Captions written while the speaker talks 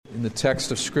in the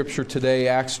text of Scripture today,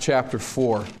 Acts chapter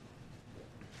 4.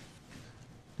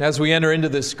 As we enter into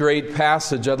this great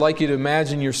passage, I'd like you to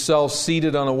imagine yourself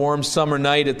seated on a warm summer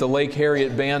night at the Lake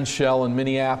Harriet Bandshell in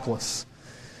Minneapolis.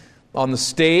 On the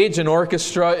stage, an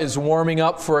orchestra is warming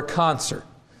up for a concert.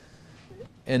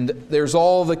 And there's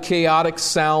all the chaotic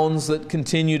sounds that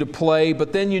continue to play,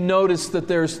 but then you notice that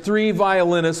there's three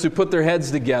violinists who put their heads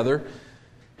together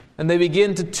and they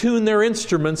begin to tune their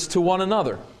instruments to one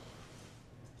another.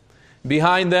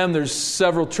 Behind them, there's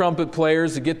several trumpet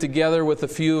players that get together with a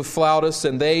few flautists,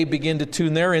 and they begin to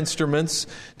tune their instruments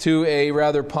to a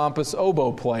rather pompous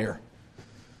oboe player.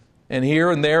 And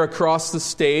here and there across the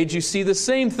stage, you see the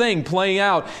same thing playing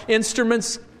out.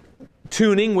 Instruments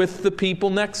tuning with the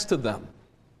people next to them.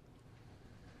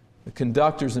 The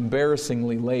conductor's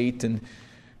embarrassingly late and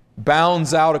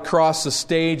bounds out across the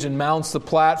stage and mounts the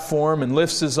platform and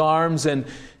lifts his arms, and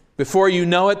before you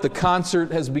know it, the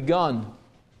concert has begun.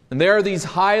 And there are these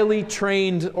highly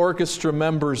trained orchestra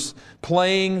members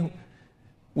playing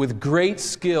with great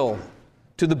skill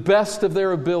to the best of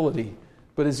their ability.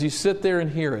 But as you sit there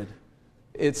and hear it,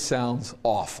 it sounds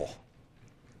awful.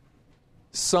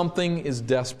 Something is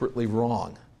desperately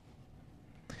wrong.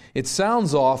 It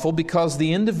sounds awful because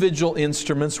the individual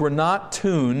instruments were not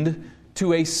tuned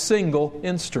to a single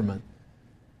instrument,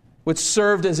 which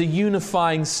served as a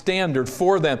unifying standard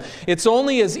for them. It's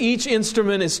only as each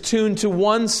instrument is tuned to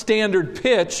one standard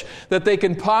pitch that they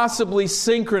can possibly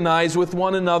synchronize with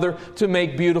one another to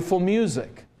make beautiful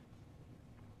music.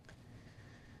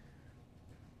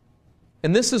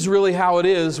 And this is really how it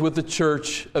is with the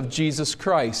Church of Jesus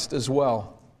Christ as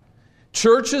well.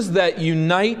 Churches that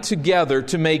unite together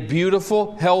to make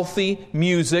beautiful, healthy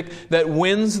music that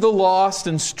wins the lost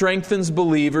and strengthens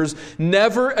believers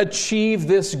never achieve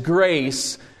this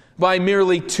grace by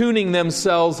merely tuning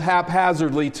themselves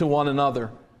haphazardly to one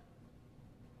another.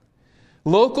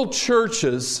 Local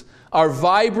churches are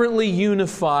vibrantly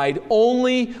unified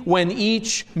only when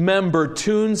each member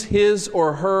tunes his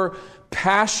or her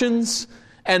passions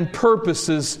and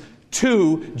purposes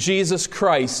to Jesus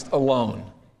Christ alone.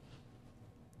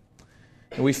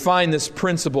 And we find this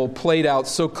principle played out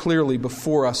so clearly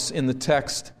before us in the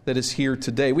text that is here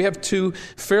today. We have two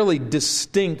fairly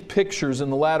distinct pictures in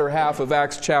the latter half of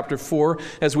Acts chapter 4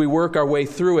 as we work our way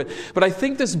through it. But I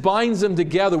think this binds them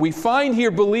together. We find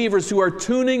here believers who are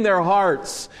tuning their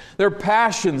hearts, their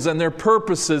passions, and their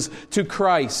purposes to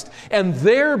Christ, and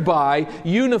thereby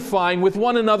unifying with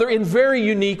one another in very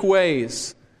unique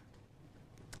ways.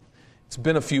 It's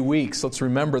been a few weeks. Let's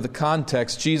remember the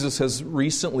context. Jesus has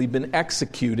recently been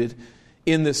executed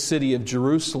in this city of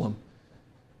Jerusalem.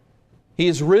 He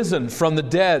is risen from the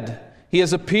dead. He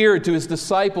has appeared to His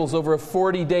disciples over a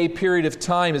 40-day period of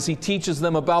time as He teaches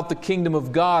them about the kingdom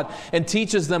of God and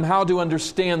teaches them how to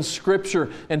understand Scripture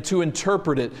and to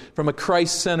interpret it from a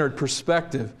Christ-centered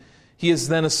perspective. He has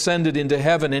then ascended into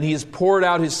heaven, and He has poured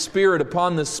out His Spirit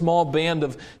upon this small band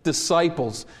of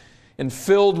disciples. And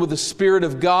filled with the Spirit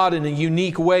of God in a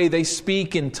unique way, they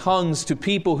speak in tongues to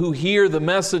people who hear the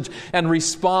message and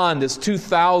respond as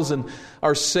 2,000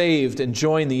 are saved and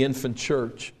join the infant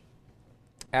church.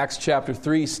 Acts chapter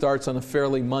 3 starts on a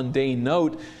fairly mundane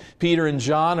note. Peter and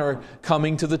John are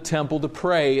coming to the temple to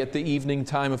pray at the evening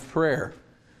time of prayer.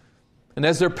 And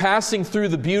as they're passing through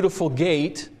the beautiful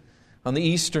gate, on the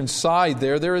eastern side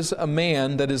there is a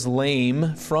man that is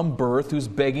lame from birth who's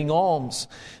begging alms.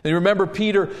 And you remember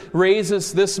Peter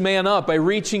raises this man up by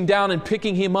reaching down and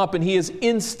picking him up, and he is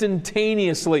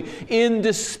instantaneously,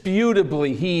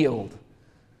 indisputably healed.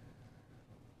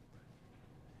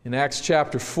 In Acts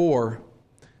chapter 4,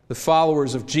 the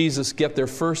followers of Jesus get their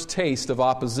first taste of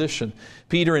opposition.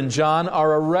 Peter and John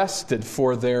are arrested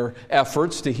for their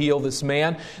efforts to heal this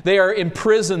man. They are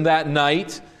imprisoned that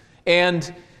night,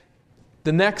 and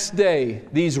the next day,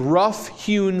 these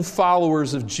rough-hewn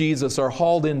followers of Jesus are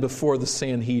hauled in before the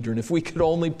Sanhedrin. If we could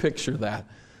only picture that.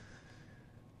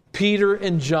 Peter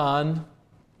and John,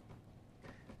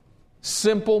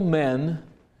 simple men,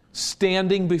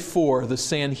 standing before the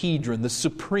Sanhedrin, the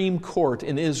Supreme Court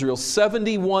in Israel.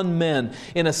 71 men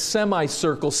in a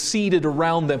semicircle seated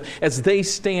around them as they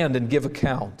stand and give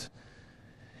account.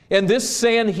 And this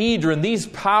Sanhedrin, these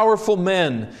powerful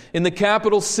men in the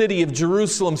capital city of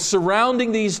Jerusalem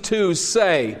surrounding these two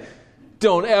say,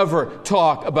 "Don't ever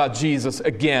talk about Jesus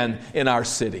again in our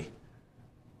city."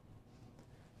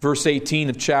 Verse 18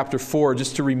 of chapter 4,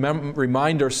 just to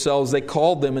remind ourselves, they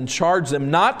called them and charged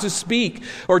them not to speak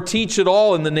or teach at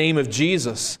all in the name of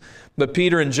Jesus. But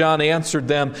Peter and John answered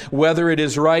them, "Whether it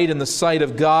is right in the sight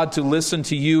of God to listen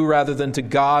to you rather than to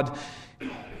God,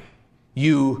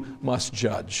 you must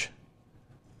judge."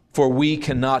 For we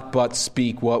cannot but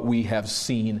speak what we have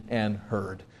seen and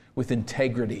heard. With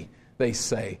integrity, they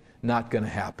say, not going to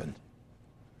happen.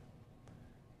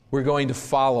 We're going to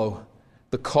follow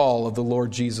the call of the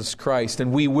Lord Jesus Christ,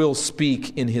 and we will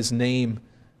speak in His name.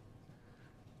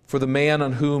 For the man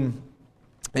on whom,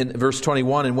 in verse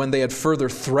 21, and when they had further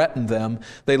threatened them,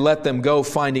 they let them go,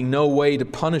 finding no way to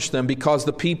punish them, because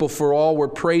the people for all were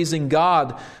praising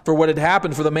God for what had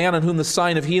happened. For the man on whom the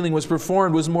sign of healing was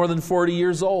performed was more than 40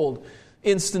 years old.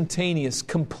 Instantaneous,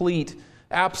 complete,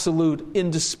 absolute,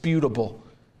 indisputable.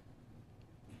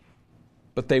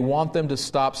 But they want them to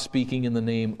stop speaking in the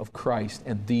name of Christ,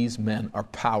 and these men are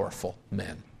powerful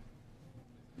men.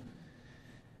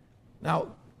 Now,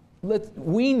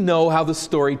 we know how the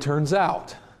story turns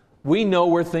out. We know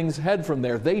where things head from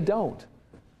there. They don't.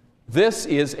 This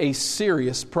is a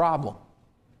serious problem.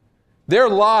 Their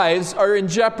lives are in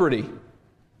jeopardy.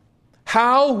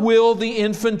 How will the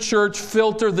infant church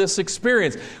filter this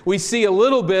experience? We see a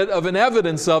little bit of an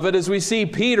evidence of it as we see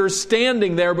Peter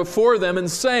standing there before them and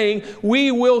saying,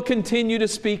 we will continue to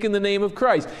speak in the name of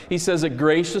Christ. He says it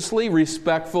graciously,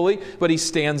 respectfully, but he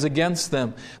stands against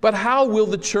them. But how will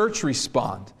the church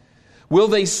respond? Will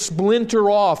they splinter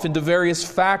off into various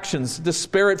factions,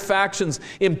 disparate factions,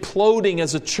 imploding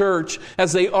as a church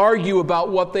as they argue about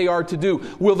what they are to do?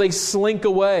 Will they slink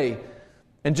away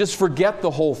and just forget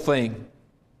the whole thing?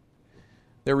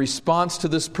 Their response to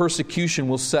this persecution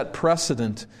will set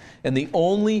precedent, and the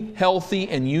only healthy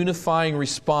and unifying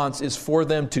response is for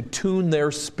them to tune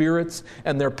their spirits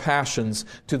and their passions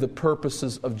to the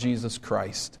purposes of Jesus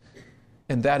Christ.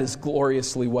 And that is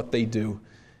gloriously what they do.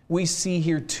 We see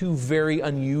here two very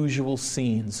unusual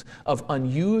scenes of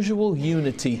unusual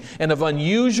unity and of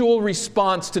unusual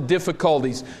response to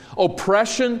difficulties.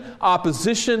 Oppression,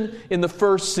 opposition in the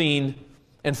first scene,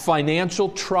 and financial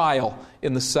trial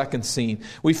in the second scene.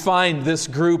 We find this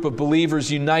group of believers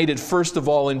united, first of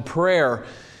all, in prayer.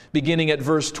 Beginning at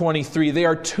verse 23, they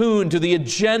are tuned to the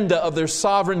agenda of their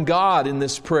sovereign God in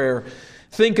this prayer.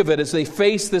 Think of it as they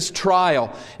face this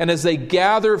trial and as they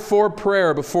gather for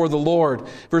prayer before the Lord.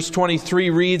 Verse 23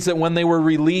 reads that when they were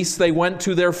released, they went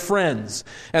to their friends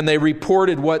and they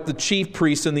reported what the chief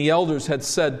priests and the elders had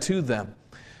said to them.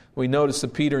 We notice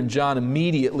that Peter and John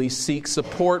immediately seek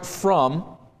support from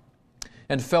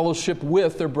and fellowship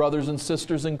with their brothers and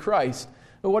sisters in Christ.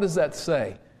 But what does that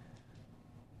say?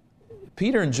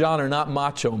 Peter and John are not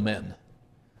macho men.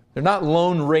 They're not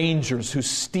lone rangers who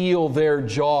steel their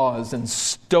jaws and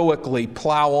stoically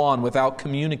plow on without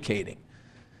communicating.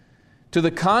 To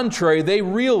the contrary, they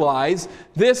realize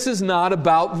this is not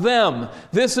about them.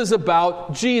 This is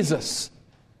about Jesus.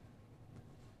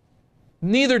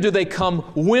 Neither do they come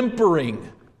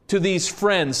whimpering to these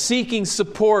friends, seeking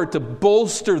support to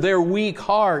bolster their weak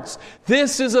hearts.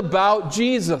 This is about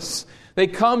Jesus. They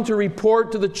come to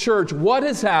report to the church what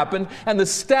has happened and the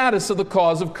status of the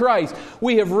cause of Christ.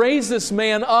 We have raised this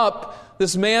man up,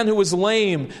 this man who was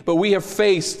lame, but we have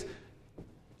faced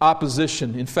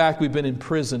opposition. In fact, we've been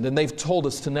imprisoned, and they've told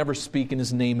us to never speak in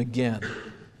His name again.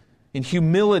 In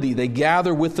humility, they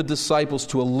gather with the disciples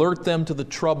to alert them to the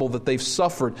trouble that they've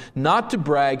suffered, not to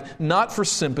brag, not for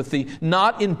sympathy,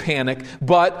 not in panic,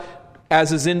 but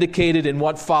as is indicated in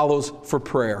what follows for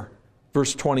prayer.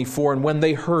 Verse 24, and when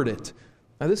they heard it.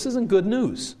 Now this isn't good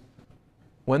news.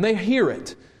 When they hear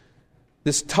it,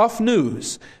 this tough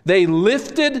news, they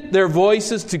lifted their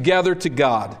voices together to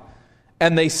God,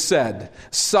 and they said,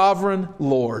 Sovereign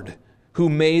Lord, who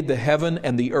made the heaven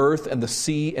and the earth and the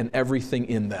sea and everything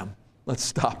in them. Let's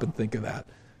stop and think of that.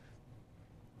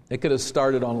 It could have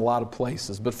started on a lot of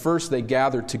places, but first they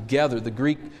gathered together. The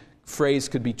Greek phrase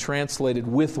could be translated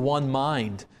with one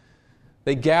mind.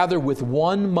 They gather with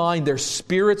one mind. Their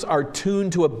spirits are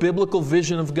tuned to a biblical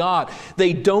vision of God.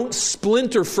 They don't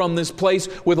splinter from this place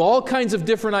with all kinds of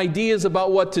different ideas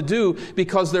about what to do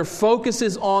because their focus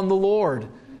is on the Lord.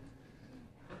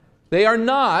 They are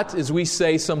not, as we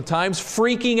say sometimes,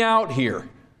 freaking out here.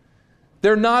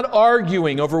 They're not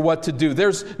arguing over what to do.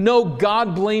 There's no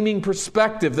God-blaming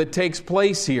perspective that takes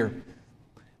place here.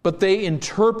 But they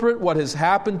interpret what has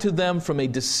happened to them from a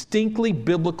distinctly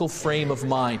biblical frame of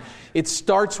mind. It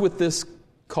starts with this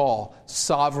call,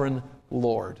 Sovereign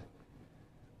Lord.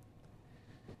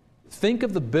 Think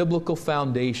of the biblical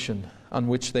foundation on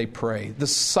which they pray, the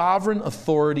sovereign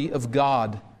authority of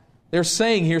God. They're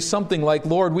saying here something like,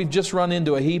 Lord, we've just run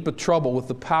into a heap of trouble with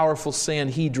the powerful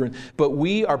Sanhedrin, but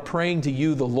we are praying to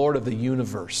you, the Lord of the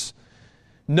universe.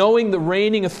 Knowing the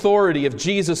reigning authority of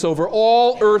Jesus over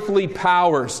all earthly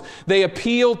powers, they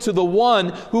appeal to the one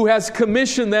who has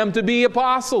commissioned them to be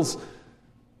apostles.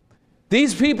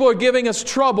 These people are giving us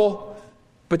trouble.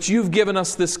 But you've given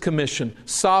us this commission.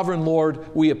 Sovereign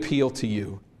Lord, we appeal to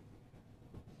you.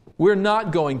 We're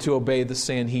not going to obey the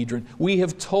Sanhedrin. We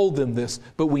have told them this,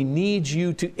 but we need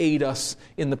you to aid us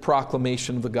in the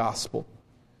proclamation of the gospel.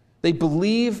 They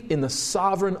believe in the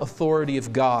sovereign authority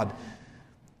of God.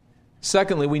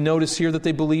 Secondly, we notice here that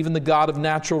they believe in the God of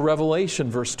natural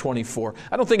revelation, verse 24.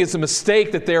 I don't think it's a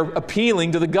mistake that they're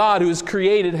appealing to the God who has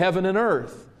created heaven and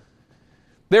earth.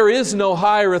 There is no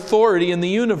higher authority in the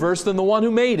universe than the one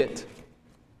who made it.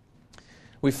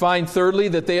 We find, thirdly,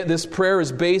 that this prayer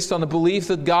is based on the belief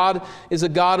that God is a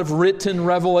God of written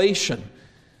revelation.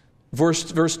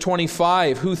 Verse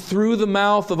 25, who through the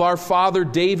mouth of our father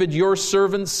David, your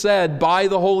servant, said by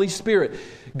the Holy Spirit.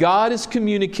 God is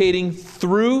communicating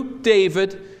through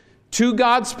David to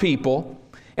God's people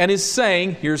and is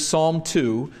saying, here's Psalm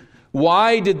 2,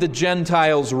 why did the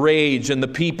Gentiles rage and the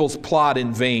peoples plot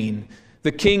in vain?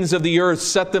 The kings of the earth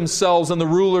set themselves, and the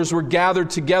rulers were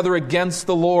gathered together against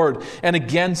the Lord and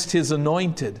against His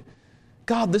anointed.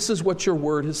 God, this is what your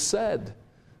word has said.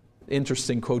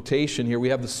 Interesting quotation here. We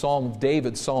have the Psalm of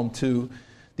David, Psalm 2.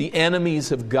 The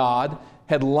enemies of God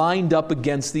had lined up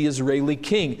against the Israeli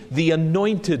king. The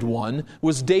anointed one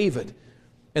was David.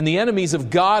 And the enemies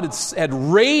of God had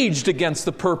raged against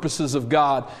the purposes of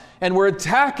God and were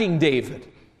attacking David.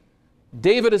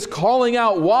 David is calling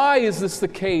out, why is this the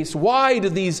case? Why do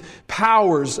these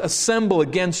powers assemble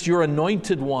against your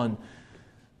anointed one?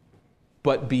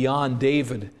 But beyond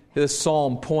David, this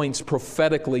psalm points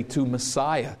prophetically to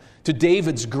Messiah, to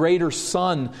David's greater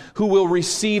son, who will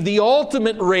receive the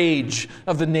ultimate rage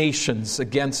of the nations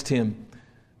against him.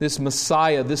 This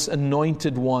Messiah, this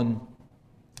anointed one,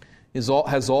 has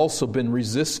also been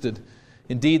resisted.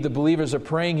 Indeed, the believers are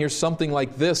praying here something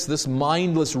like this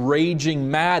mindless,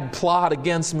 raging, mad plot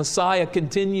against Messiah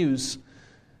continues.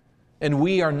 And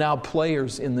we are now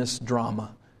players in this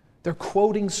drama. They're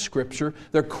quoting Scripture.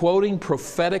 They're quoting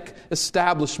prophetic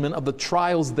establishment of the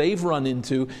trials they've run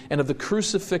into and of the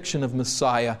crucifixion of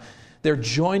Messiah. They're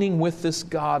joining with this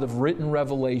God of written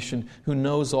revelation who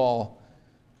knows all.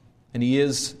 And He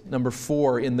is, number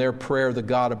 4, in their prayer, the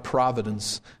God of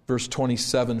providence. Verse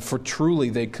 27, for truly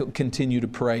they continue to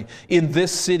pray. In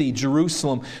this city,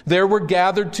 Jerusalem, there were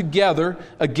gathered together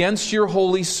against your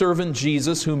holy servant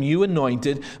Jesus, whom you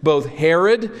anointed, both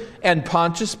Herod and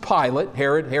Pontius Pilate.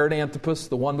 Herod Antipas,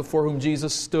 the one before whom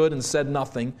Jesus stood and said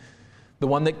nothing. The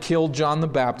one that killed John the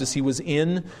Baptist. He was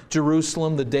in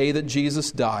Jerusalem the day that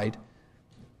Jesus died.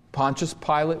 Pontius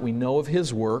Pilate, we know of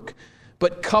his work.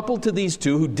 But coupled to these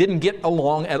two, who didn't get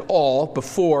along at all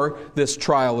before this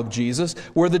trial of Jesus,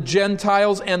 were the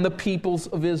Gentiles and the peoples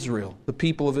of Israel, the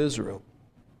people of Israel.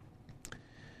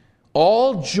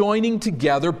 All joining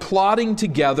together, plotting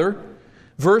together,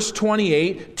 verse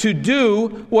 28, to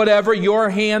do whatever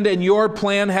your hand and your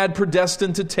plan had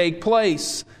predestined to take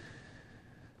place.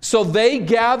 So they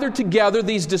gather together,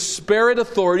 these disparate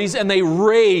authorities, and they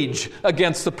rage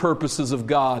against the purposes of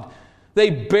God. They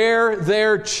bare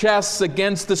their chests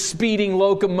against the speeding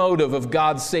locomotive of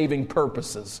God's saving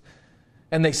purposes.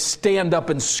 And they stand up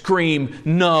and scream,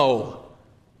 no.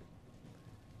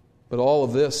 But all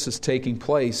of this is taking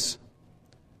place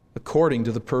according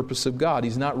to the purpose of God.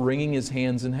 He's not wringing His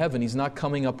hands in heaven. He's not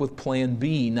coming up with plan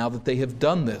B now that they have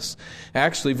done this.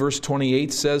 Actually, verse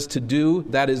 28 says to do,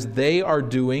 that is, they are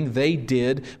doing, they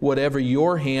did, whatever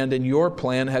your hand and your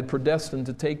plan had predestined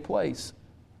to take place.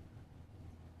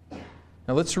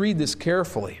 Now let's read this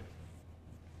carefully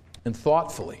and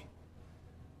thoughtfully.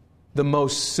 The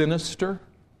most sinister,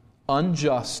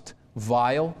 unjust,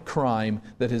 vile crime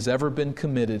that has ever been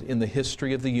committed in the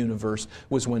history of the universe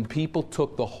was when people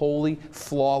took the holy,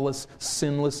 flawless,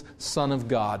 sinless Son of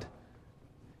God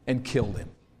and killed Him.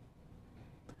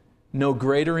 No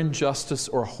greater injustice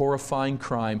or horrifying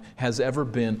crime has ever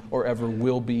been or ever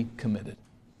will be committed.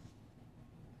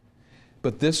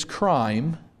 But this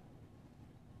crime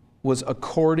was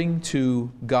according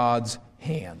to God's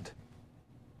hand,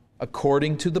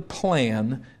 according to the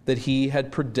plan that He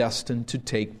had predestined to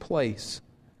take place.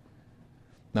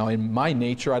 Now, in my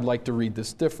nature, I'd like to read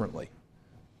this differently.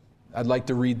 I'd like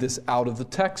to read this out of the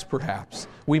text, perhaps.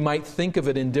 We might think of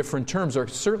it in different terms, or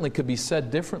it certainly could be said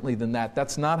differently than that.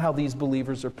 That's not how these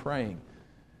believers are praying.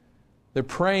 They're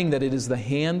praying that it is the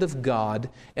hand of God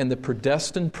and the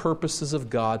predestined purposes of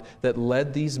God that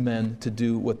led these men to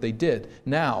do what they did.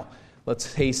 Now,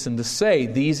 let's hasten to say,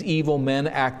 these evil men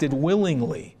acted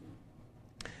willingly.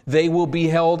 They will be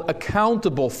held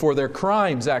accountable for their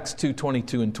crimes, Acts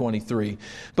 2:22 and 23.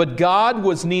 But God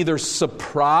was neither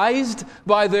surprised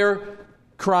by their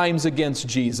crimes against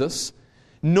Jesus,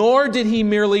 Nor did he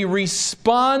merely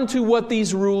respond to what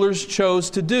these rulers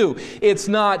chose to do. It's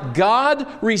not God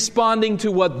responding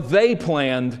to what they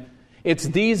planned. It's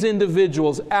these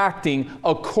individuals acting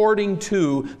according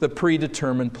to the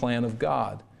predetermined plan of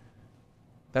God.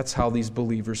 That's how these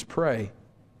believers pray.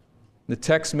 The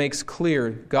text makes clear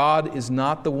God is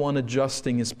not the one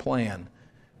adjusting His plan,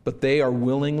 but they are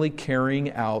willingly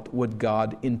carrying out what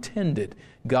God intended.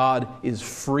 God is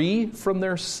free from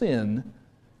their sin.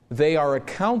 They are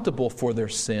accountable for their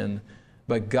sin,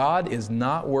 but God is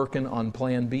not working on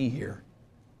plan B here.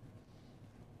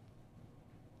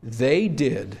 They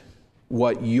did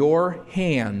what your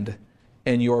hand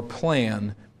and your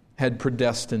plan had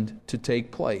predestined to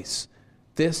take place.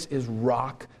 This is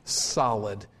rock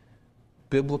solid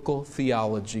biblical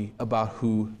theology about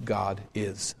who God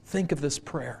is. Think of this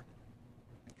prayer.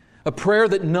 A prayer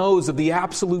that knows of the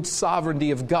absolute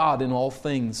sovereignty of God in all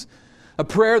things. A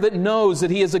prayer that knows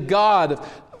that He is a God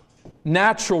of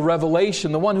natural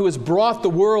revelation, the one who has brought the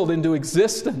world into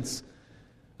existence.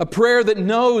 A prayer that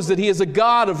knows that He is a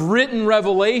God of written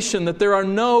revelation, that there are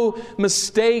no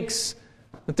mistakes,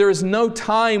 that there is no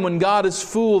time when God is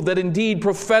fooled, that indeed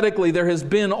prophetically there has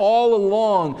been all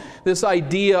along this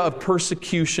idea of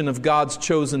persecution of God's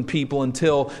chosen people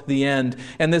until the end,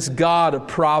 and this God of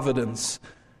providence,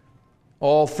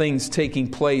 all things taking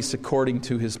place according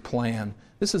to His plan.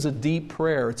 This is a deep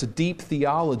prayer. It's a deep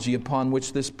theology upon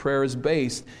which this prayer is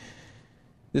based.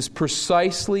 It is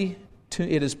precisely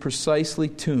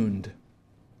tuned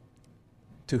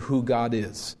to who God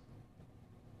is.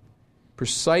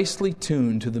 Precisely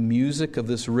tuned to the music of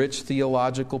this rich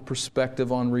theological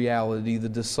perspective on reality, the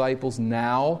disciples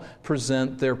now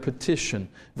present their petition.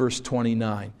 Verse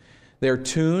 29. They are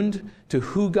tuned to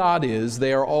who God is.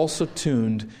 They are also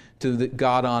tuned to the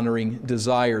God-honoring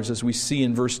desires, as we see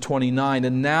in verse 29.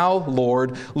 And now,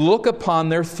 Lord, look upon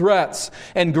their threats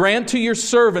and grant to your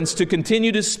servants to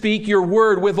continue to speak your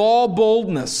word with all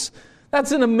boldness.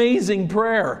 That's an amazing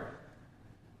prayer.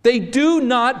 They do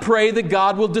not pray that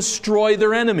God will destroy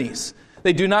their enemies.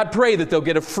 They do not pray that they'll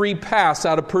get a free pass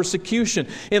out of persecution.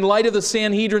 In light of the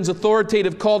Sanhedrin's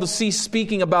authoritative call to cease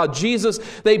speaking about Jesus,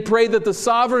 they pray that the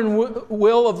sovereign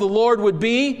will of the Lord would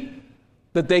be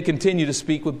that they continue to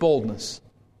speak with boldness.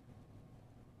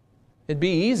 It'd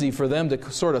be easy for them to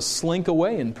sort of slink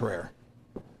away in prayer.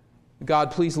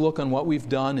 God, please look on what we've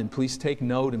done, and please take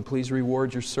note, and please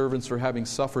reward your servants for having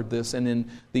suffered this. And in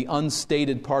the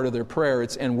unstated part of their prayer,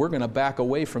 and we're going to back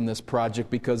away from this project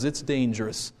because it's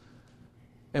dangerous,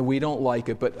 and we don't like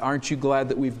it, but aren't you glad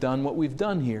that we've done what we've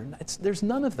done here? There's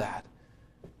none of that.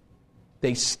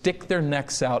 They stick their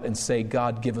necks out and say,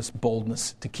 God, give us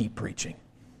boldness to keep preaching.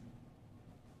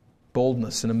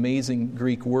 Boldness, an amazing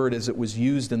Greek word as it was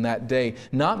used in that day,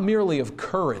 not merely of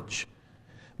courage,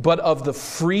 but of the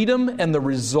freedom and the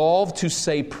resolve to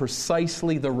say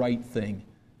precisely the right thing.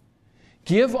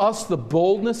 Give us the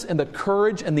boldness and the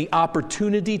courage and the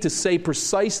opportunity to say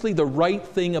precisely the right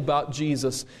thing about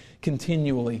Jesus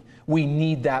continually. We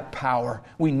need that power.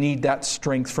 We need that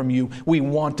strength from you. We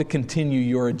want to continue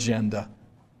your agenda.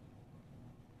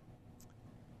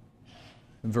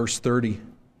 In verse 30,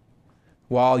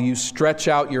 while you stretch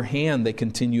out your hand, they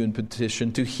continue in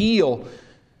petition, to heal,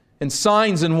 and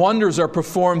signs and wonders are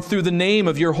performed through the name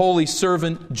of your holy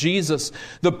servant Jesus.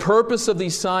 The purpose of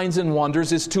these signs and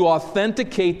wonders is to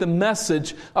authenticate the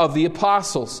message of the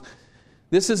apostles.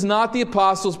 This is not the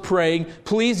apostles praying,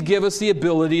 please give us the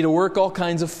ability to work all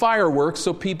kinds of fireworks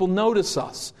so people notice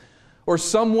us, or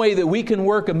some way that we can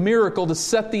work a miracle to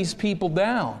set these people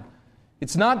down.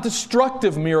 It's not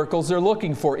destructive miracles they're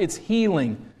looking for. It's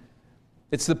healing.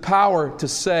 It's the power to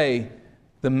say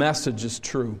the message is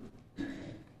true.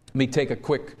 Let me take a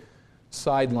quick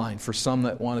sideline for some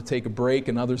that want to take a break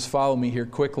and others follow me here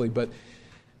quickly. But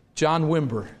John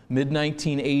Wimber,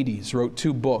 mid-1980s, wrote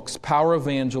 2 books, Power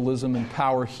Evangelism and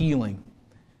Power Healing.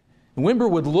 And Wimber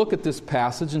would look at this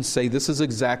passage and say, this is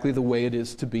exactly the way it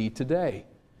is to be today.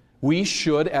 We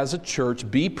should, as a church,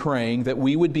 be praying that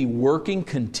we would be working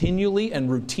continually and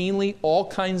routinely all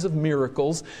kinds of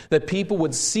miracles, that people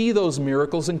would see those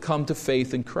miracles and come to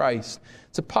faith in Christ.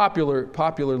 It's a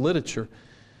popular literature.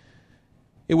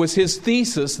 It was his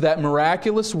thesis that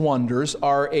miraculous wonders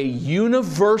are a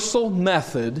universal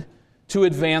method to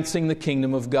advancing the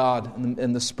kingdom of God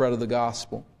and the spread of the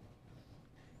gospel.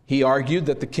 He argued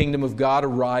that the kingdom of God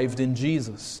arrived in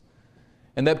Jesus,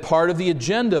 and that part of the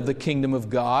agenda of the kingdom of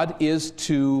God is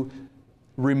to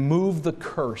remove the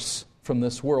curse from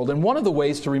this world. And one of the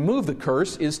ways to remove the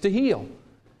curse is to heal,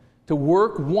 to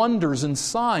work wonders and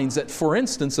signs that, for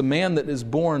instance, a man that is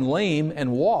born lame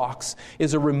and walks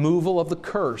is a removal of the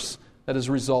curse that has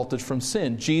resulted from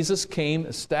sin. Jesus came,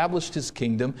 established His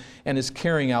kingdom, and is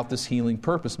carrying out this healing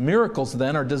purpose. Miracles,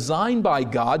 then, are designed by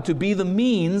God to be the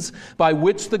means by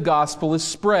which the gospel is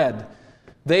spread.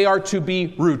 They are to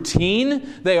be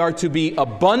routine. They are to be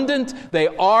abundant. They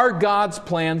are God's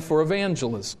plan for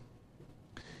evangelism.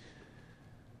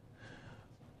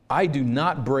 I do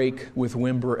not break with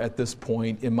Wimber at this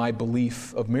point in my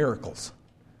belief of miracles.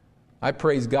 I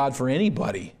praise God for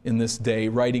anybody in this day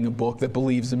writing a book that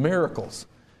believes in miracles,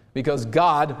 because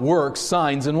God works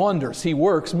signs and wonders. He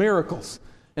works miracles,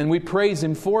 and we praise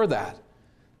Him for that.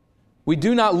 We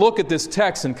do not look at this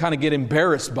text and kind of get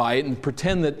embarrassed by it and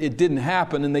pretend that it didn't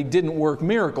happen and they didn't work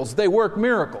miracles. They work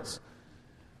miracles.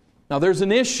 Now, there's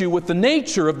an issue with the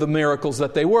nature of the miracles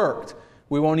that they worked.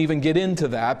 We won't even get into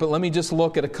that, but let me just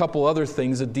look at a couple other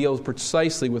things that deal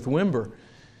precisely with Wimber.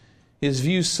 His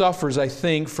view suffers, I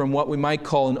think, from what we might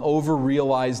call an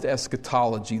over-realized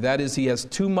eschatology. That is, he has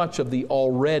too much of the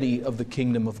already of the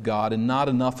kingdom of God and not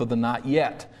enough of the not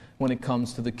yet when it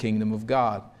comes to the kingdom of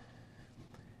God.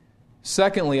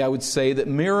 Secondly, I would say that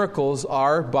miracles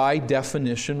are, by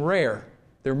definition, rare.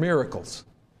 They're miracles.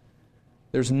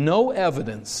 There's no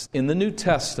evidence in the New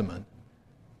Testament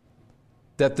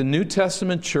that the New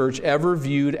Testament church ever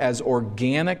viewed as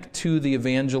organic to the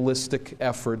evangelistic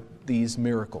effort these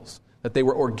miracles, that they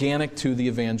were organic to the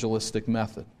evangelistic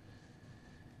method.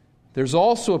 There's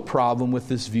also a problem with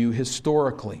this view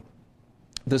historically.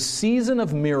 The season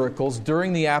of miracles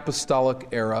during the apostolic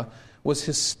era was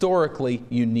historically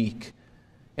unique.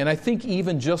 And I think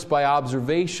even just by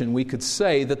observation, we could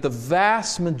say that the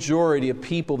vast majority of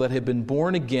people that have been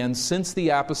born again since the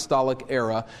apostolic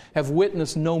era have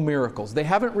witnessed no miracles. They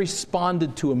haven't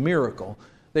responded to a miracle.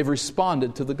 They've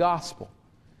responded to the gospel.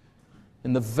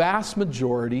 And the vast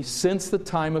majority, since the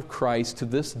time of Christ to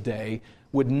this day,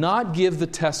 would not give the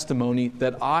testimony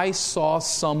that I saw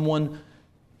someone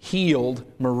healed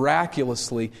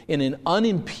miraculously in an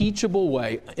unimpeachable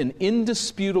way, an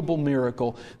indisputable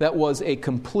miracle that was a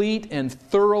complete and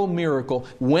thorough miracle.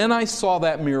 When I saw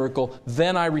that miracle,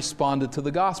 then I responded to the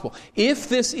gospel. If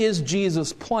this is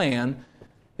Jesus' plan,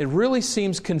 it really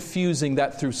seems confusing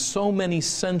that through so many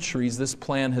centuries this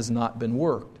plan has not been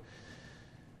worked.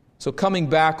 So coming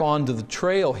back onto the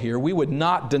trail here, we would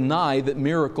not deny that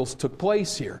miracles took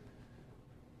place here.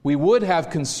 We would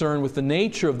have concern with the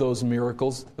nature of those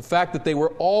miracles, the fact that they were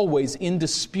always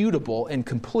indisputable and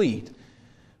complete.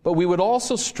 But we would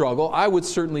also struggle, I would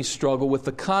certainly struggle with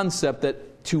the concept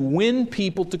that to win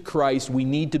people to Christ, we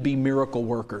need to be miracle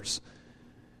workers.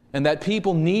 And that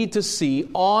people need to see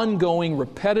ongoing,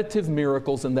 repetitive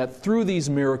miracles, and that through these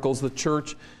miracles, the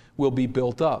church will be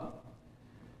built up.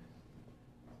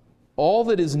 All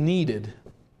that is needed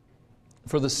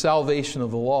for the salvation of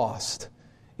the lost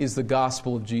is the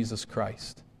gospel of Jesus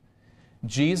Christ.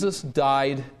 Jesus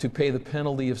died to pay the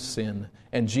penalty of sin,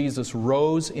 and Jesus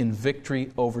rose in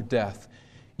victory over death.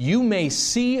 You may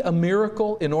see a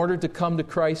miracle in order to come to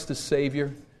Christ as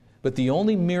Savior, but the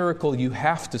only miracle you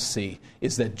have to see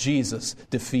is that Jesus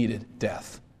defeated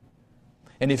death.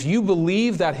 And if you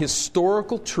believe that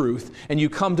historical truth and you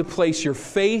come to place your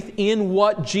faith in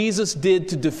what Jesus did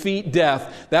to defeat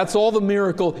death, that's all the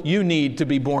miracle you need to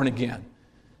be born again.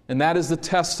 And that is the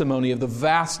testimony of the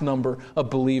vast number of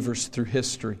believers through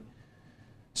history.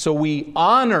 So we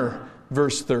honor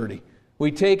verse 30.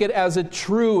 We take it as a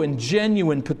true and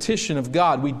genuine petition of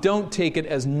God. We don't take it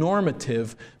as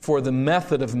normative for the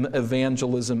method of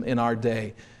evangelism in our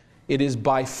day. It is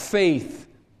by faith.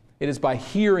 It is by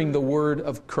hearing the word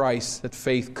of Christ that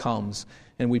faith comes.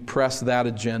 And we press that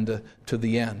agenda to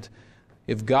the end.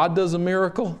 If God does a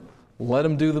miracle, let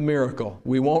Him do the miracle.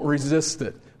 We won't resist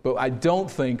it. But I don't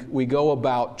think we go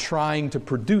about trying to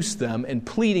produce them and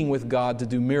pleading with God to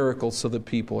do miracles so that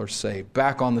people are saved.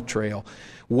 Back on the trail.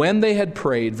 When they had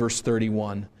prayed, verse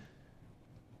 31,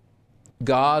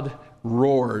 God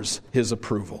roars His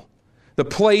approval. The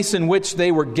place in which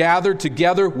they were gathered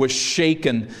together was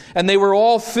shaken, and they were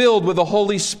all filled with the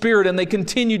Holy Spirit, and they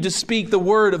continued to speak the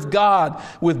word of God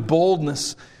with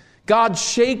boldness. God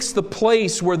shakes the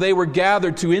place where they were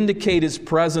gathered to indicate His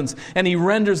presence, and He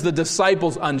renders the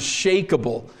disciples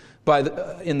unshakable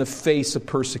in the face of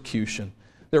persecution.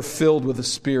 They're filled with the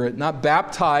Spirit, not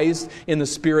baptized in the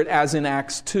Spirit as in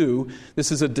Acts 2.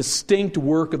 This is a distinct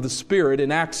work of the Spirit.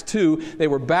 In Acts 2, they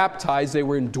were baptized, they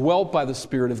were indwelt by the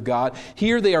Spirit of God.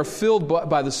 Here they are filled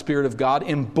by the Spirit of God,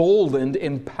 emboldened,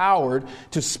 empowered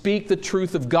to speak the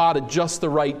truth of God at just the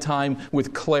right time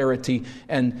with clarity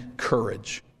and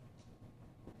courage.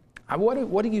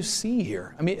 What do you see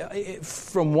here? I mean,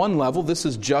 from one level, this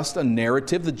is just a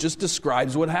narrative that just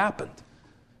describes what happened.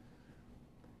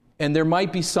 And there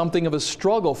might be something of a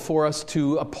struggle for us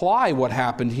to apply what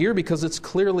happened here because it's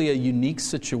clearly a unique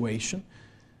situation.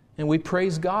 And we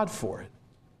praise God for it.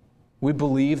 We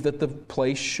believe that the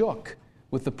place shook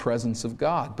with the presence of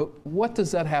God. But what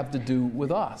does that have to do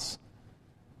with us?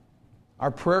 Our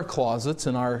prayer closets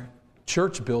in our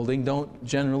church building don't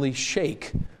generally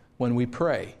shake when we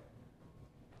pray.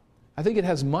 I think it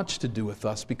has much to do with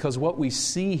us because what we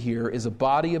see here is a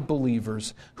body of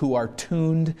believers who are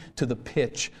tuned to the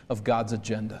pitch of God's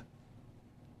agenda.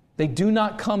 They do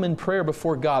not come in prayer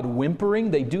before God whimpering.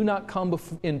 They do not come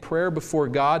in prayer before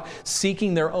God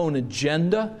seeking their own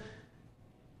agenda.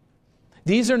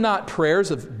 These are not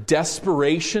prayers of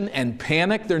desperation and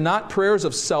panic. They're not prayers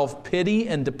of self-pity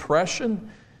and depression.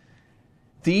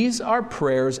 These are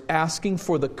prayers asking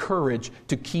for the courage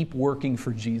to keep working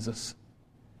for Jesus,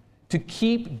 to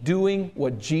keep doing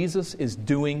what Jesus is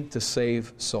doing to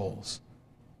save souls.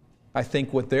 I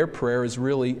think what their prayer is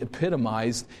really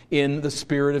epitomized in the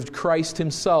Spirit of Christ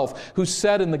Himself, who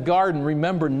said in the garden,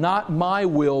 "Remember, not my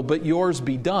will, but yours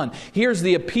be done." Here's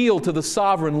the appeal to the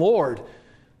sovereign Lord.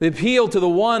 The appeal to the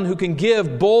one who can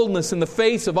give boldness in the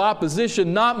face of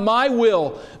opposition. "Not my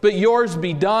will, but yours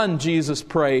be done," Jesus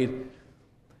prayed.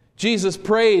 Jesus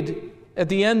prayed at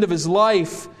the end of His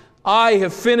life, "I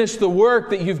have finished the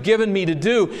work that you've given me to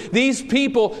do." These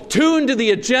people, tuned to the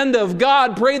agenda of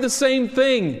God, pray the same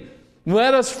thing.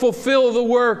 Let us fulfill the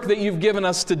work that you've given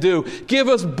us to do. Give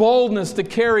us boldness to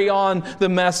carry on the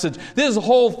message. This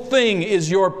whole thing is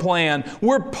your plan.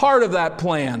 We're part of that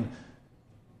plan.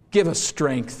 Give us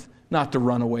strength not to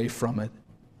run away from it.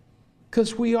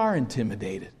 Because we are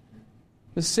intimidated.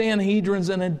 The Sanhedrin's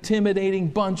an intimidating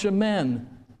bunch of men.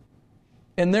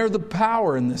 And they're the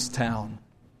power in this town.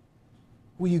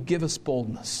 Will you give us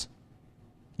boldness?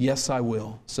 Yes, I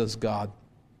will, says God.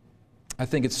 I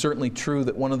think it's certainly true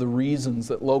that one of the reasons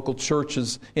that local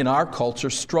churches in our culture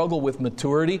struggle with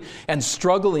maturity and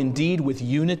struggle indeed with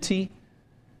unity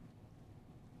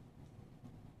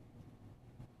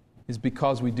is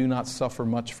because we do not suffer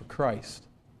much for Christ.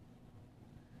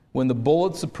 When the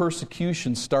bullets of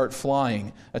persecution start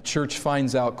flying, a church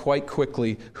finds out quite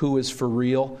quickly who is for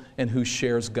real and who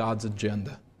shares God's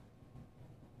agenda.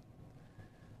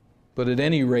 But at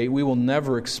any rate, we will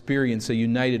never experience a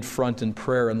united front in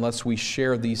prayer unless we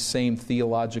share these same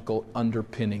theological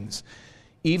underpinnings.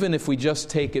 Even if we just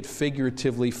take it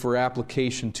figuratively for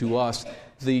application to us,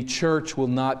 the church will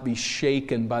not be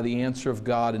shaken by the answer of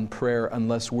God in prayer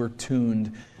unless we're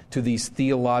tuned to these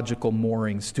theological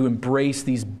moorings, to embrace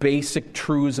these basic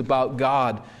truths about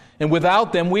God. And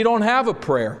without them, we don't have a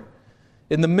prayer.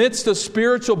 In the midst of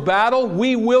spiritual battle,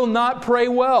 we will not pray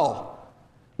well.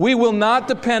 We will not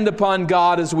depend upon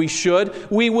God as we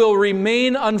should. We will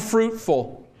remain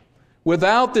unfruitful.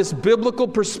 Without this biblical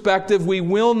perspective, we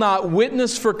will not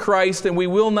witness for Christ and we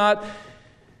will not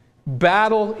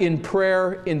battle in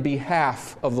prayer in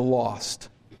behalf of the lost.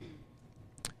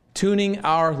 Tuning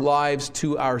our lives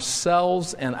to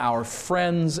ourselves and our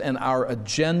friends and our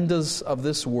agendas of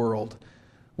this world,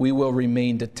 we will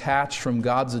remain detached from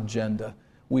God's agenda.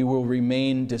 We will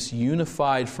remain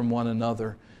disunified from one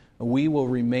another. We will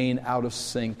remain out of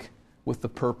sync with the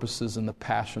purposes and the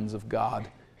passions of God.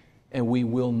 And we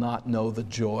will not know the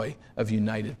joy of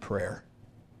united prayer.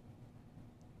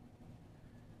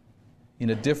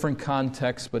 In a different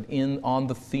context, but on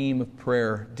the theme of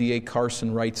prayer, D.A.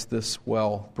 Carson writes this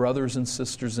well: brothers and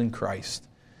sisters in Christ,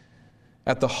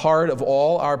 at the heart of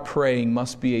all our praying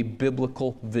must be a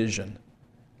biblical vision.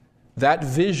 That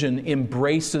vision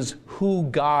embraces who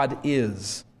God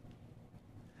is,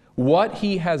 what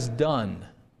He has done,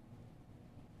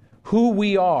 who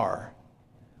we are,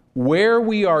 where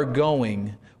we are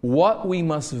going, what we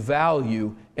must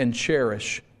value and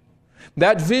cherish.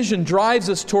 That vision drives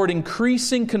us toward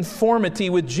increasing conformity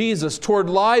with Jesus, toward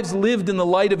lives lived in the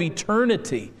light of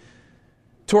eternity,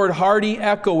 toward hearty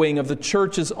echoing of the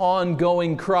church's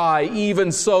ongoing cry,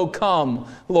 "Even so come,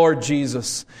 Lord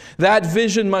Jesus." That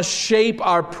vision must shape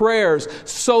our prayers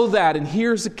so that, and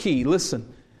here's the key, listen,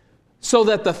 so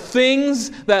that the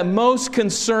things that most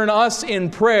concern us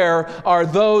in prayer are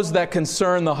those that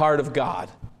concern the heart of God.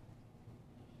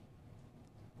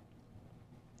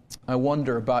 I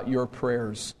wonder about your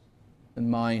prayers and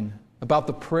mine, about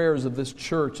the prayers of this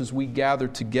church as we gather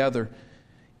together.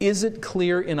 Is it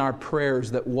clear in our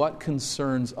prayers that what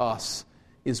concerns us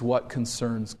is what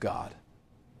concerns God?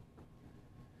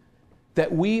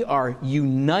 That we are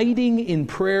uniting in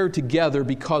prayer together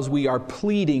because we are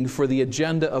pleading for the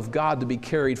agenda of God to be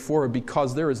carried forward,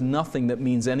 because there is nothing that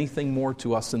means anything more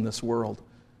to us in this world.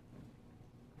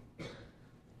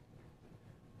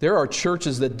 There are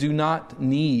churches that do not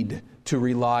need to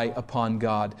rely upon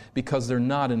God because they're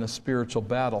not in a spiritual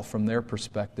battle from their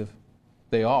perspective.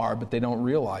 They are, but they don't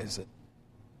realize it.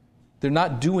 They're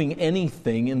not doing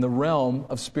anything in the realm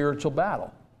of spiritual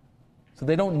battle. So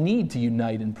they don't need to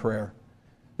unite in prayer.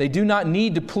 They do not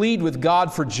need to plead with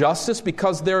God for justice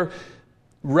because their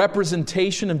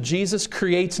representation of Jesus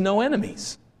creates no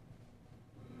enemies.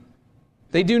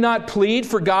 They do not plead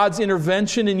for God's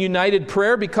intervention in united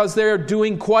prayer because they are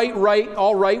doing quite right,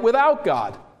 all right without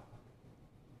God.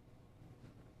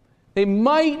 They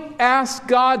might ask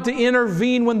God to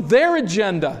intervene when their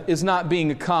agenda is not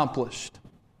being accomplished.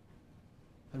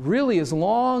 Really, as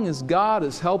long as God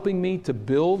is helping me to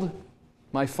build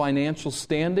my financial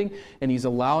standing and He's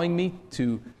allowing me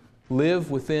to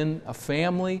live within a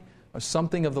family or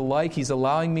something of the like, He's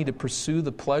allowing me to pursue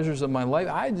the pleasures of my life,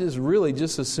 I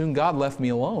just as soon God left me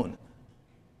alone.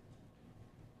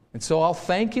 And so I'll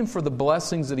thank Him for the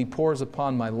blessings that He pours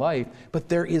upon my life, but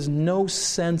there is no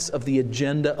sense of the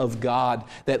agenda of God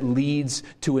that leads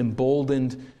to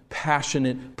emboldened,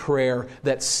 passionate prayer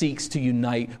that seeks to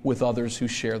unite with others who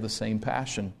share the same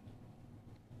passion.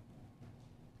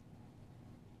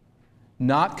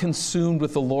 Not consumed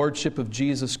with the lordship of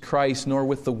Jesus Christ, nor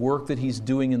with the work that He's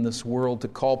doing in this world to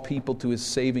call people to His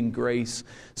saving grace,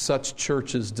 such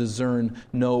churches discern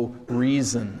no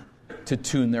reason to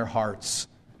tune their hearts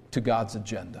to God's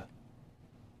agenda.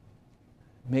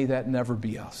 May that never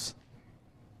be us.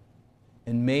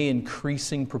 And may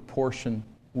increasing proportion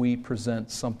we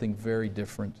present something very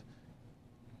different.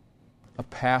 A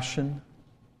passion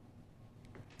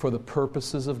for the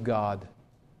purposes of God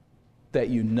that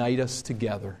unite us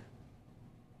together.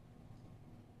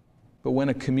 But when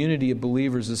a community of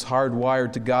believers is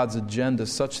hardwired to God's agenda,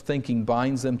 such thinking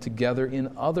binds them together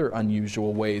in other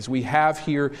unusual ways. We have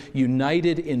here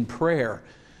united in prayer,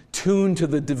 tuned to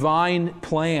the divine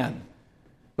plan.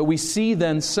 But we see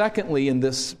then, secondly, in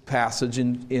this passage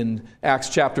in Acts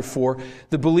chapter 4,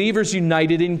 the believers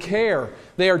united in care.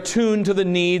 They are tuned to the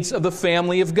needs of the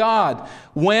family of God.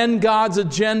 When God's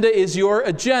agenda is your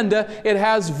agenda, it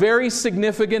has very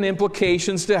significant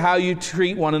implications to how you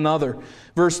treat one another.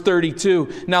 Verse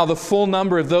 32, now the full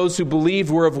number of those who believed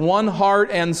were of one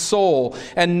heart and soul,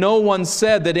 and no one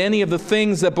said that any of the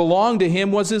things that belonged to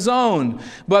him was his own,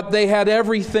 but they had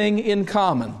everything in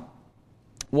common.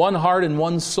 One heart and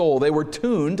one soul. They were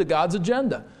tuned to God's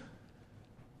agenda.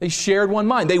 They shared one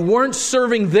mind. They weren't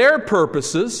serving their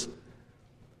purposes.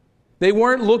 They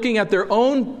weren't looking at their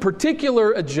own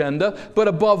particular agenda, but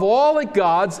above all at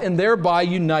God's, and thereby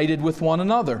united with one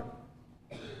another.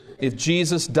 If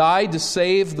Jesus died to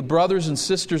save the brothers and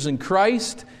sisters in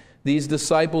Christ, these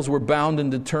disciples were bound and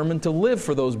determined to live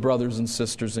for those brothers and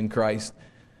sisters in Christ.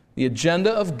 The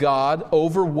agenda of God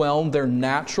overwhelmed their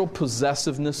natural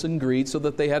possessiveness and greed so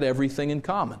that they had everything in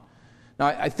common. Now,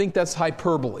 I think that's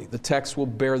hyperbole. The text will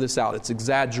bear this out. It's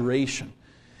exaggeration.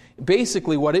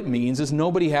 Basically, what it means is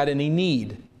nobody had any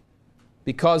need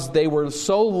because they were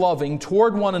so loving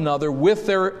toward one another with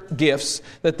their gifts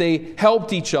that they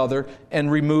helped each other and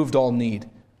removed all need.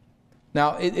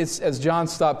 Now, it's as John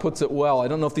Stott puts it well, I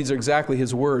don't know if these are exactly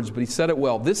his words, but he said it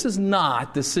well. This is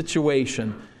not the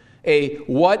situation a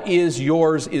what is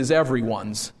yours is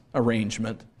everyone's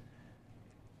arrangement.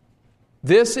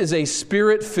 This is a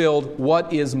spirit-filled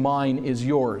what is mine is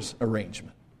yours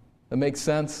arrangement. That makes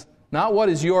sense? Not what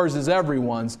is yours is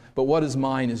everyone's, but what is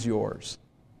mine is yours.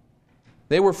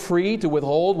 They were free to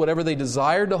withhold whatever they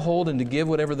desired to hold and to give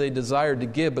whatever they desired to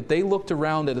give, but they looked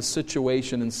around at a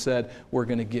situation and said, we're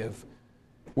going to give.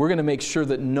 We're going to make sure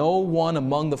that no one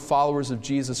among the followers of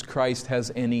Jesus Christ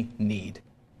has any need.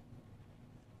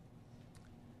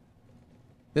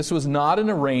 This was not an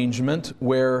arrangement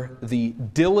where the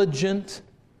diligent,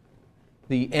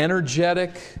 the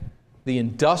energetic, the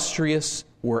industrious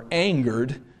were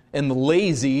angered and the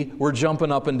lazy were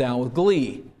jumping up and down with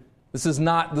glee. This is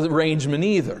not the arrangement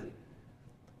either.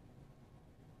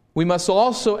 We must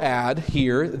also add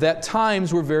here that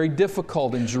times were very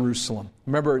difficult in Jerusalem.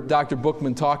 Remember Dr.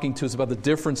 Bookman talking to us about the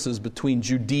differences between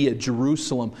Judea,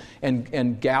 Jerusalem,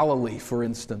 and Galilee, for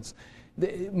instance.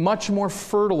 Much more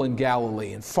fertile in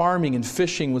Galilee, and farming and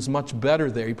fishing was much better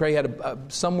there. You probably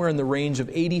had somewhere in the range of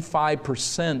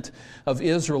 85% of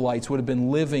Israelites would have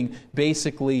been living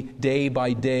basically day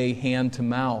by day, hand to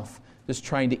mouth, just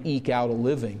trying to eke out a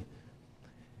living.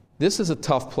 This is a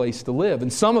tough place to live.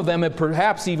 And some of them had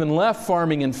perhaps even left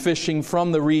farming and fishing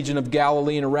from the region of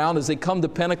Galilee and around as they come to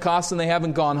Pentecost and they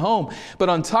haven't gone home. But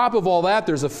on top of all that,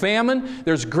 there's a famine.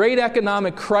 There's great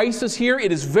economic crisis here.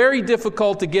 It is very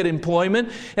difficult to get employment.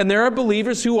 And there are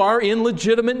believers who are in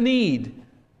legitimate need.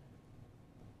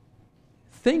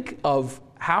 Think of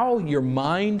how your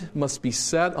mind must be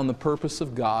set on the purpose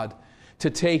of God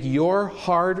to take your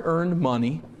hard-earned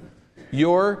money,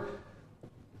 your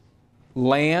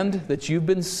land that you've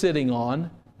been sitting on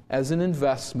as an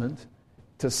investment,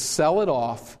 to sell it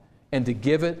off and to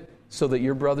give it so that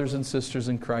your brothers and sisters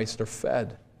in Christ are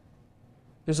fed.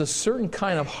 There's a certain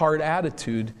kind of hard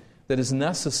attitude that is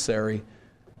necessary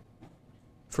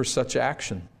for such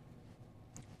action.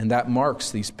 And that marks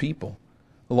these people.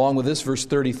 Along with this, verse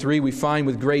 33, we find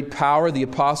with great power the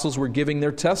apostles were giving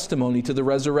their testimony to the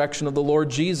resurrection of the Lord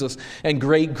Jesus, and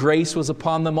great grace was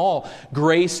upon them all.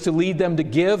 Grace to lead them to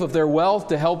give of their wealth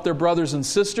to help their brothers and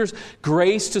sisters.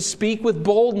 Grace to speak with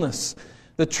boldness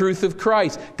the truth of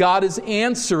Christ. God is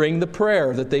answering the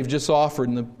prayer that they've just offered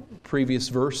in the previous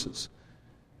verses.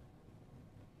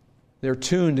 They're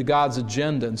tuned to God's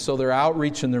agenda, and so their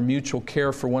outreach and their mutual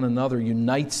care for one another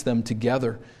unites them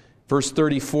together. Verse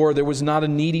 34, there was not a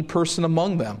needy person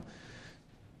among them.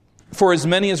 For as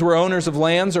many as were owners of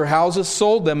lands or houses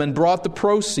sold them and brought the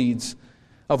proceeds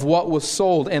of what was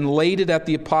sold and laid it at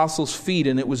the apostles' feet,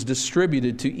 and it was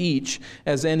distributed to each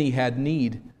as any had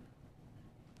need.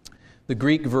 The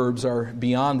Greek verbs are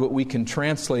beyond what we can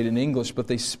translate in English, but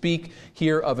they speak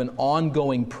here of an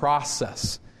ongoing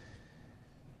process.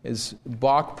 As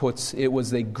Bach puts, it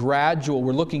was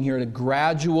we're looking here at a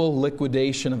gradual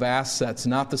liquidation of assets,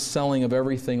 not the selling of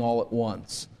everything all at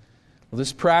once. Well,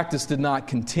 this practice did not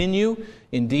continue.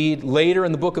 Indeed, later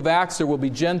in the book of Acts, there will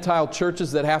be Gentile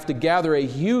churches that have to gather a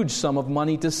huge sum of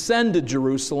money to send to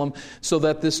Jerusalem so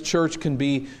that this church can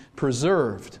be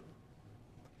preserved.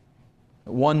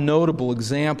 One notable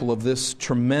example of this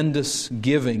tremendous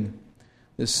giving,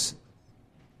 this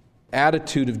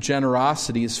attitude of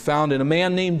generosity, is found in a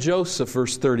man named Joseph,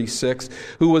 verse 36,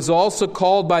 who was also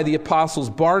called by the apostles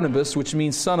Barnabas, which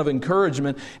means son of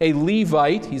encouragement, a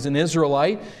Levite. He's an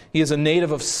Israelite. He is a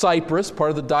native of Cyprus, part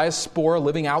of the diaspora,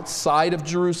 living outside of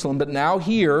Jerusalem. But now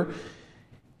here,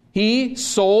 he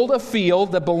sold a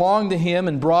field that belonged to him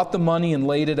and brought the money and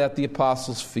laid it at the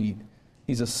apostles' feet.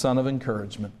 He's a son of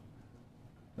encouragement.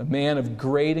 A man of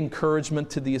great encouragement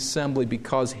to the assembly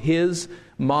because his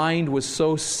mind was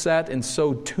so set and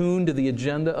so tuned to the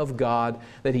agenda of God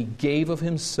that he gave of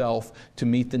himself to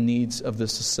meet the needs of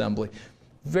this assembly.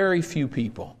 Very few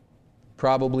people,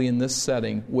 probably in this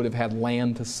setting, would have had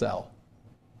land to sell.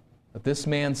 But this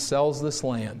man sells this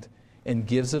land and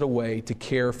gives it away to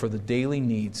care for the daily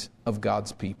needs of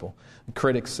God's people. The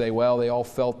critics say, well, they all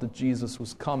felt that Jesus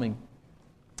was coming.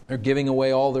 They're giving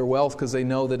away all their wealth because they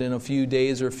know that in a few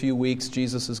days or a few weeks,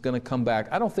 Jesus is going to come back.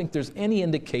 I don't think there's any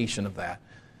indication of that.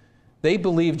 They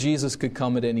believe Jesus could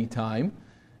come at any time,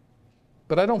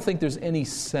 but I don't think there's any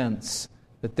sense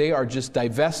that they are just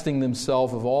divesting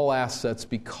themselves of all assets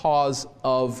because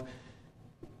of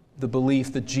the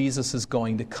belief that Jesus is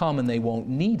going to come and they won't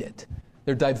need it.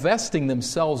 They're divesting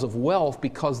themselves of wealth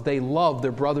because they love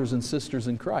their brothers and sisters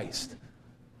in Christ.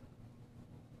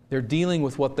 They're dealing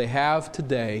with what they have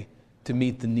today to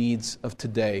meet the needs of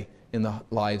today in the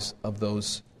lives of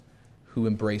those who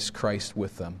embrace Christ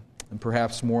with them. And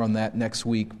perhaps more on that next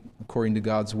week, according to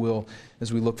God's will,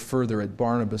 as we look further at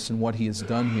Barnabas and what he has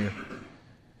done here.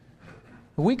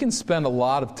 We can spend a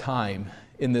lot of time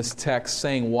in this text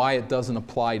saying why it doesn't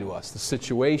apply to us. The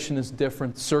situation is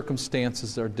different,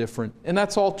 circumstances are different, and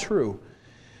that's all true.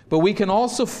 But we can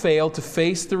also fail to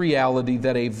face the reality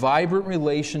that a vibrant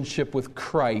relationship with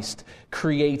Christ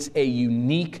creates a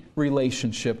unique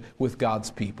relationship with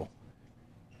God's people.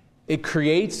 It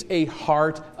creates a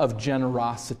heart of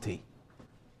generosity.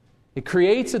 It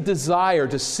creates a desire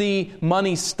to see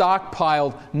money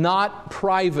stockpiled not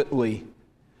privately,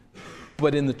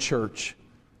 but in the church,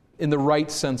 in the right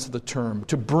sense of the term,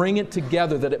 to bring it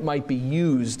together that it might be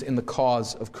used in the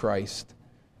cause of Christ.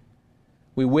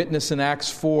 We witness in Acts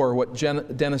 4 what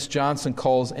Dennis Johnson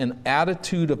calls an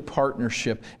attitude of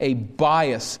partnership, a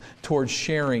bias towards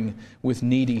sharing with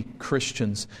needy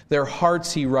Christians. Their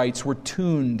hearts, he writes, were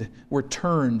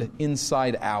turned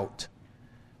inside out,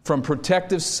 from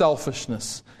protective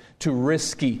selfishness to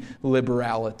risky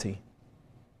liberality.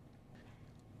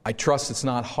 I trust it's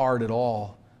not hard at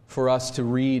all for us to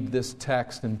read this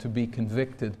text and to be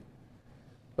convicted.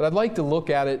 But I'd like to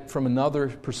look at it from another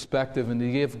perspective and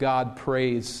to give God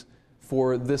praise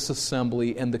for this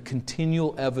assembly and the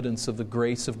continual evidence of the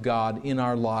grace of God in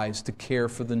our lives to care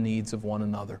for the needs of one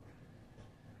another.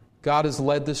 God has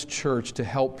led this church to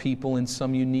help people in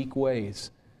some unique ways,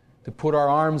 to put our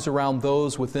arms around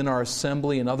those within our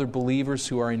assembly and other believers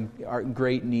who are in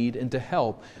great need, and to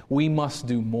help. We must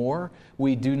do more.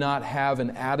 We do not have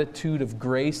an attitude of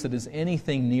grace that is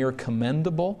anything near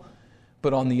commendable.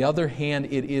 But on the other hand,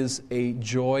 it is a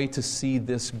joy to see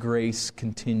this grace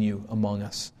continue among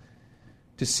us.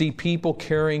 To see people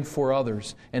caring for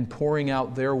others and pouring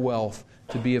out their wealth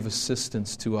to be of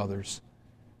assistance to others.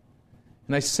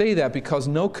 And I say that because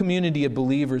no community of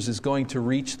believers is going to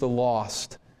reach the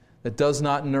lost that does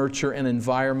not nurture an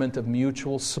environment of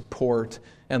mutual support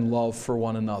and love for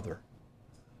one another.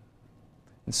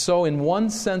 And so in one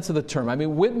sense of the term,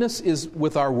 witness is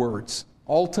with our words.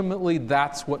 Ultimately,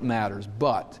 that's what matters.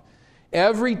 But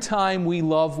every time we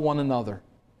love one another,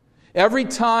 every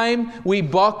time we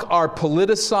buck our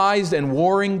politicized and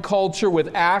warring culture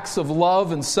with acts of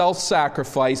love and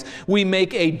self-sacrifice, we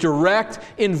make a direct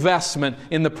investment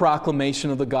in the proclamation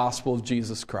of the gospel of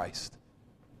Jesus Christ.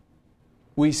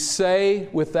 We say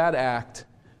with that act,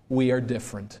 we are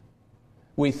different.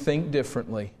 We think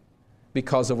differently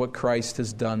because of what Christ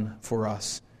has done for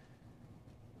us.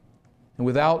 And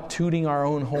without tooting our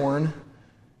own horn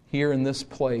here in this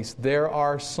place, there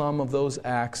are some of those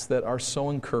acts that are so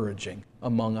encouraging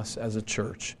among us as a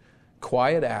church.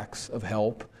 Quiet acts of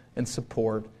help and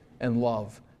support and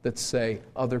love that say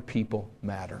other people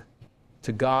matter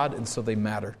to God, and so they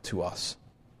matter to us.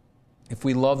 If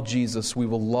we love Jesus, we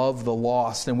will love the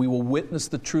lost and we will witness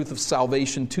the truth of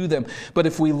salvation to them. But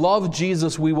if we love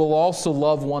Jesus, we will also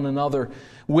love one another,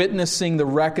 witnessing the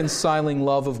reconciling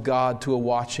love of God to a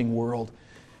watching world.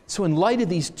 So in light of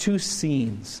these two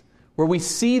scenes, where we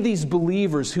see these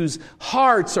believers whose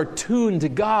hearts are tuned to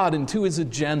God and to His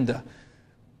agenda,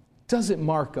 does it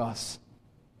mark us?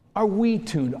 Are we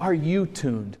tuned? Are you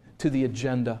tuned to the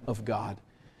agenda of God?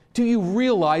 Do you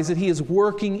realize that He is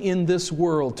working in this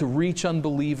world to reach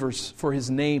unbelievers for His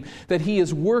name? That He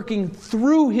is working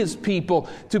through His people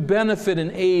to benefit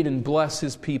and aid and bless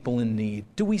His people in need?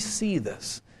 Do we see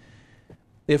this?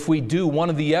 If we do, one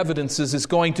of the evidences is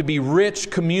going to be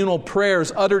rich communal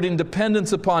prayers uttered in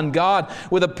dependence upon God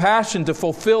with a passion to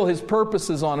fulfill His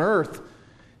purposes on earth.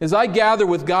 As I gather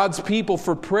with God's people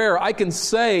for prayer, I can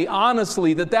say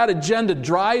honestly that agenda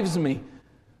drives me.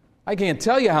 I can't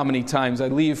tell you how many times I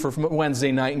leave for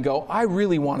Wednesday night and go, I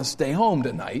really want to stay home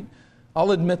tonight.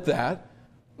 I'll admit that.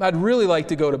 I'd really like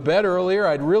to go to bed earlier.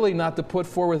 I'd really not to put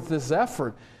forward this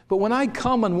effort. But when I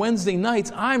come on Wednesday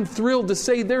nights, I'm thrilled to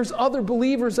say there's other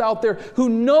believers out there who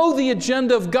know the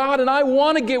agenda of God, and I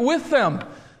want to get with them.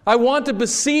 I want to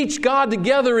beseech God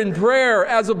together in prayer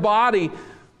as a body.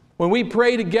 When we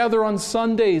pray together on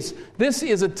Sundays, this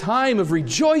is a time of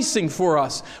rejoicing for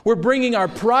us. We're bringing our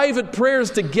private prayers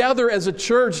together as a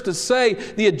church to say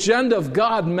the agenda of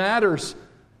God matters.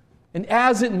 And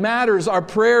as it matters, our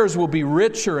prayers will be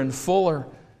richer and fuller.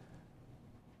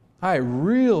 I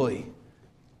really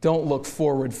don't look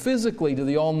forward physically to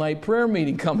the all-night prayer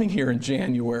meeting coming here in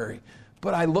January,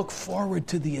 but I look forward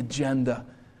to the agenda.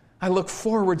 I look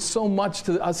forward so much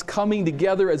to us coming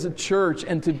together as a church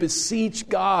and to beseech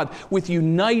God with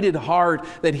united heart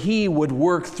that He would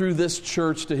work through this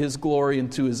church to His glory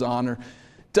and to His honor.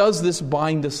 Does this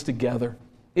bind us together?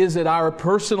 Is it our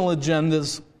personal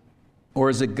agendas,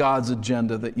 or is it God's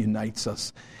agenda that unites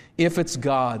us? If it's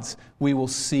God's, we will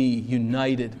see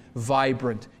united,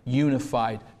 vibrant,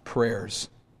 unified prayers.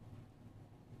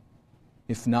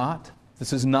 If not,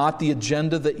 this is not the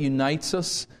agenda that unites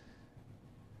us,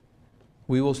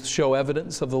 we will show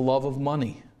evidence of the love of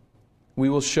money. We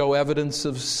will show evidence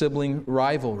of sibling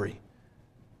rivalry.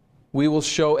 We will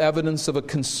show evidence of a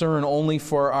concern only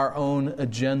for our own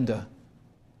agenda.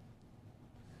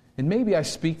 And maybe I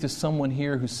speak to someone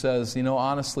here who says,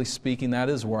 honestly speaking, that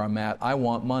is where I'm at. I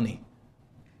want money.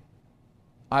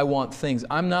 I want things.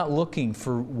 I'm not looking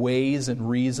for ways and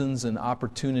reasons and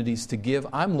opportunities to give.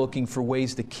 I'm looking for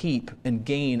ways to keep and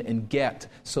gain and get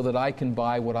so that I can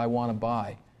buy what I want to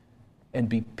buy and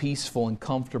be peaceful and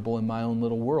comfortable in my own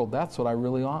little world. That's what I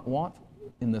really want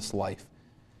in this life.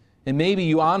 And maybe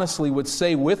you honestly would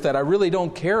say with that, I really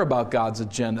don't care about God's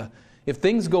agenda. If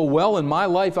things go well in my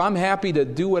life, I'm happy to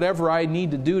do whatever I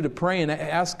need to do to pray and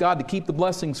ask God to keep the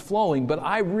blessings flowing, but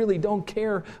I really don't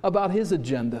care about His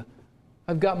agenda.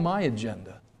 I've got my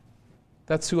agenda.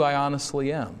 That's who I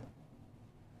honestly am.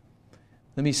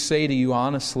 Let me say to you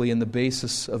honestly, in the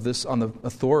basis of this, on the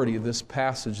authority of this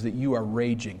passage, that you are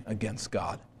raging against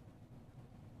God.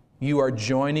 You are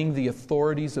joining the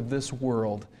authorities of this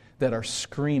world that are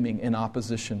screaming in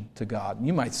opposition to God.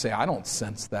 You might say, I don't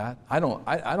sense that. I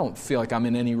don't feel like I'm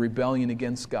in any rebellion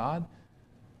against God.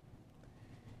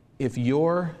 If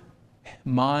your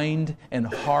mind and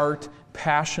heart,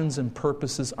 passions and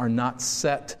purposes are not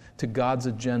set to God's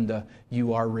agenda,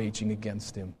 you are raging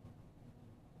against Him.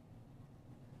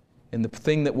 And the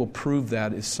thing that will prove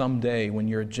that is someday when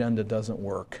your agenda doesn't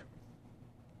work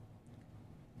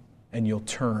and you'll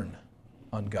turn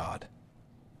on God.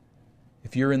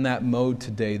 If you're in that mode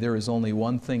today, there is only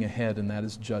one thing ahead, and that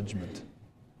is judgment.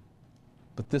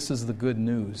 But this is the good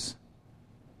news,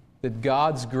 that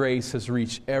God's grace has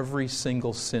reached every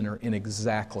single sinner in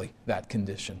exactly that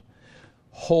condition.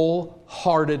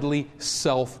 Wholeheartedly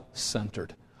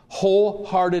self-centered.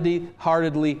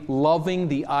 Wholeheartedly loving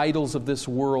the idols of this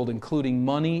world, including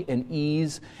money and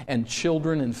ease and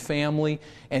children and family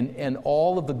and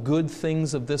all of the good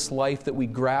things of this life that we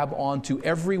grab onto.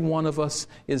 Every one of us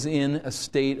is in a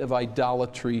state of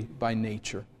idolatry by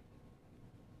nature.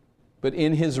 But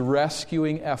in His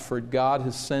rescuing effort, God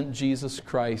has sent Jesus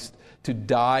Christ to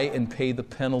die and pay the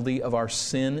penalty of our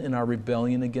sin and our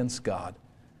rebellion against God,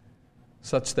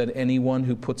 such that anyone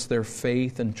who puts their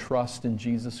faith and trust in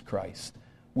Jesus Christ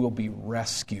will be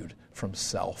rescued from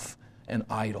self and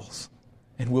idols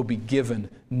and will be given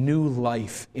new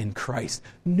life in Christ.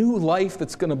 New life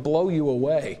that's going to blow you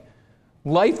away.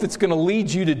 Life that's going to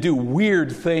lead you to do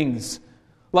weird things,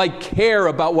 like care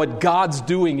about what God's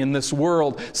doing in this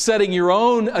world, setting your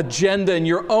own agenda and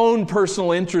your own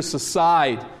personal interests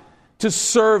aside to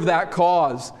serve that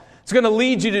cause. It's going to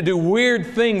lead you to do weird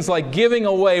things like giving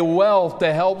away wealth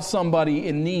to help somebody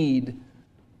in need.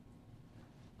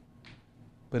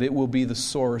 But it will be the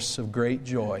source of great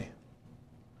joy,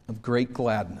 of great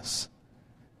gladness,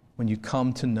 when you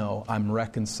come to know I'm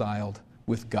reconciled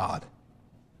with God.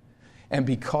 And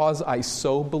because I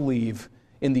so believe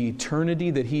in the eternity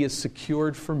that He has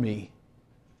secured for me,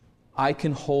 I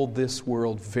can hold this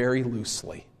world very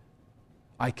loosely.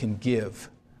 I can give.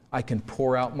 I can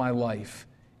pour out my life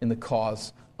in the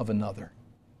cause of another.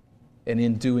 And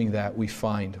in doing that, we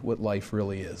find what life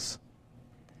really is.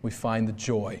 We find the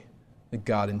joy that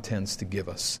God intends to give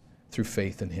us through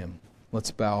faith in Him.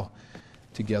 Let's bow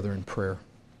together in prayer.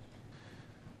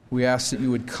 We ask that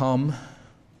You would come,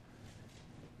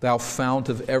 Thou fount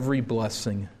of every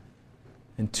blessing,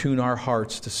 and tune our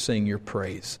hearts to sing Your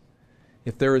praise.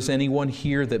 If there is anyone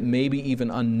here that maybe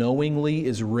even unknowingly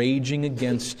is raging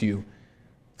against You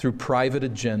through private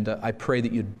agenda, I pray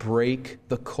that You'd break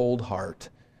the cold heart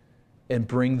and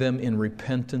bring them in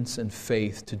repentance and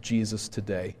faith to Jesus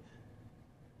today.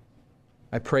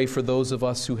 I pray for those of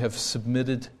us who have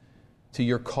submitted to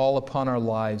Your call upon our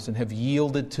lives and have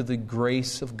yielded to the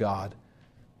grace of God,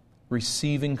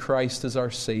 receiving Christ as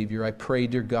our Savior. I pray,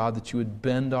 dear God, that You would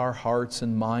bend our hearts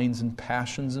and minds and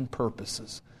passions and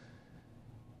purposes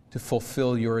to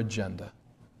fulfill Your agenda.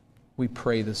 We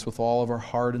pray this with all of our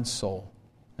heart and soul,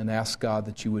 and ask God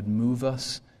that You would move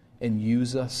us and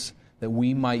use us, that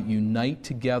we might unite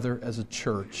together as a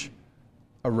church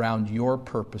around Your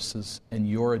purposes and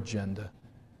Your agenda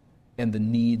and the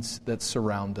needs that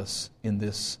surround us in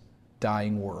this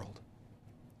dying world.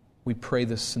 We pray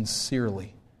this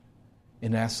sincerely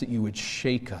and ask that You would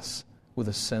shake us with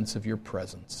a sense of Your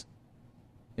presence.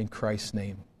 In Christ's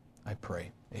name, I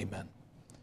pray. Amen.